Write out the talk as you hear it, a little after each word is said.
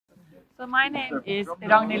So my name is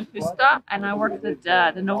Ragnhild Hustad, and I work with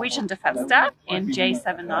the Norwegian Defense Staff in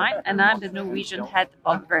J79, and I'm the Norwegian head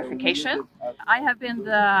of verification. I have been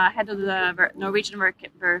the head of the Norwegian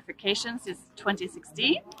verification since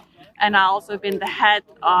 2016, and I've also been the head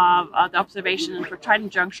of the observation for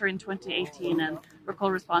Trident Juncture in 2018 and for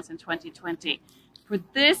call response in 2020. For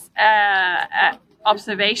this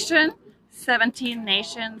observation, 17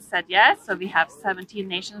 nations said yes, so we have 17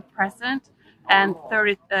 nations present and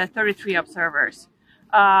 33 observers.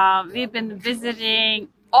 We've been visiting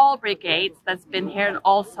all brigades that's been here in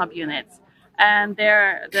all subunits. And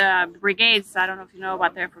the brigades, I don't know if you know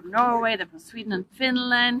about, they're from Norway, they're from Sweden and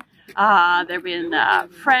Finland, they've been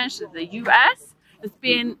French, the US. It's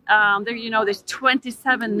been, there's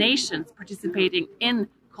 27 nations participating in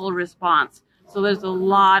call response. So there's a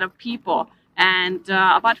lot of people. And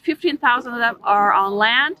about 15,000 of them are on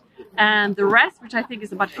land, and the rest, which I think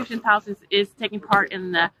is about 15,000, is taking part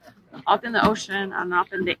in up in the ocean and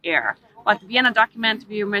up in the air. But Vienna Document,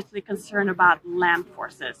 we are mostly concerned about land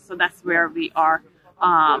forces, so that's where we are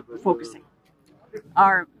focusing.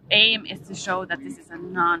 Our aim is to show that this is a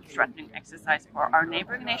non-threatening exercise for our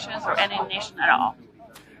neighboring nations or any nation at all.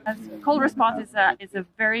 Call response is a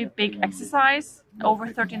very big exercise, over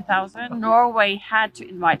 13,000. Norway had to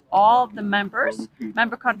invite all the member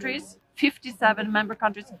countries, 57 member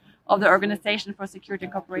countries of the Organization for Security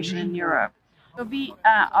and Cooperation in Europe. So we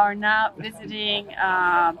are now visiting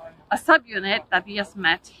a subunit that we just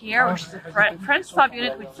met here, which is a French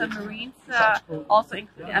subunit with submarines also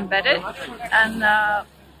embedded. And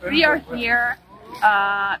we are here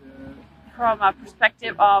from a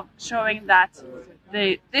perspective of showing that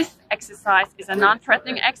this exercise is a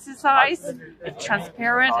non-threatening exercise. It's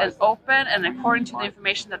transparent and open, and according to the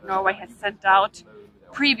information that Norway has sent out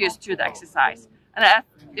previous to the exercise. And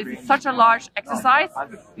it's such a large exercise,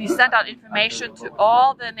 we sent out information to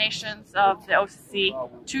all the nations of the OCC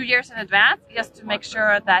 2 years in advance, just to make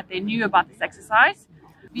sure that they knew about this exercise.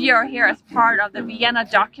 We are here as part of the Vienna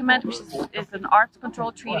Document, which is an arms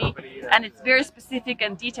control treaty, and it's very specific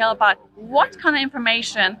and detailed about what kind of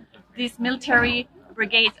information these military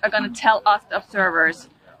brigades are going to tell us, the observers,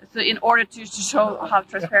 so in order to show how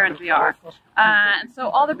transparent we are. And so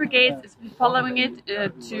all the brigades is following it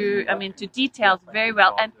to details very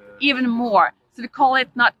well, and even more. So we call it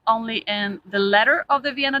not only in the letter of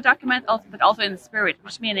the Vienna Document, but also in the spirit,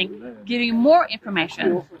 which meaning giving more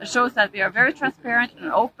information that shows that we are very transparent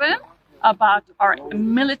and open about our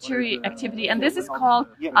military activity. And this is called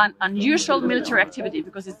an unusual military activity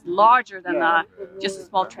because it's larger than just a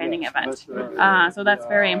small training event. So that's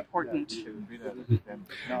very important.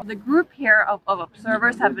 The group here of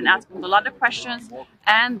observers have been asking a lot of questions,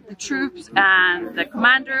 and the troops and the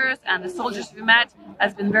commanders and the soldiers we met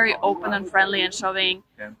has been very open and friendly and showing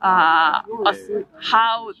us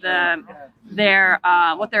how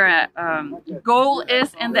what their goal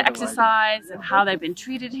is in the exercise and how they've been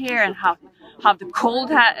treated here, and how the cold,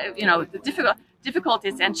 the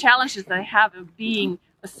difficulties and challenges they have of being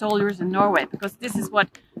soldiers in Norway, because this is what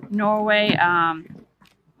Norway.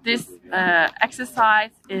 This exercise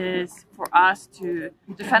is for us to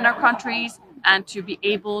defend our countries and to be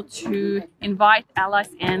able to invite allies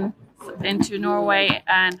into Norway,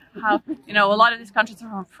 and how a lot of these countries are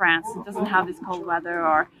from France. It doesn't have this cold weather,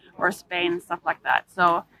 or Spain and stuff like that.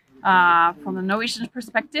 So from the Norwegian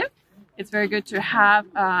perspective, it's very good to have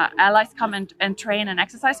allies come and train and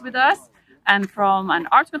exercise with us. And from an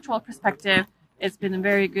arms control perspective, it's been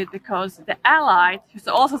very good because the allies,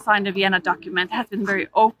 who also signed the Vienna Document, has been very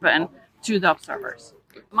open to the observers.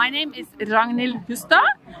 My name is Ragnhild Hustad,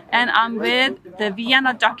 and I'm with the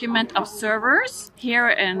Vienna Document observers here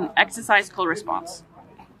in exercise call response.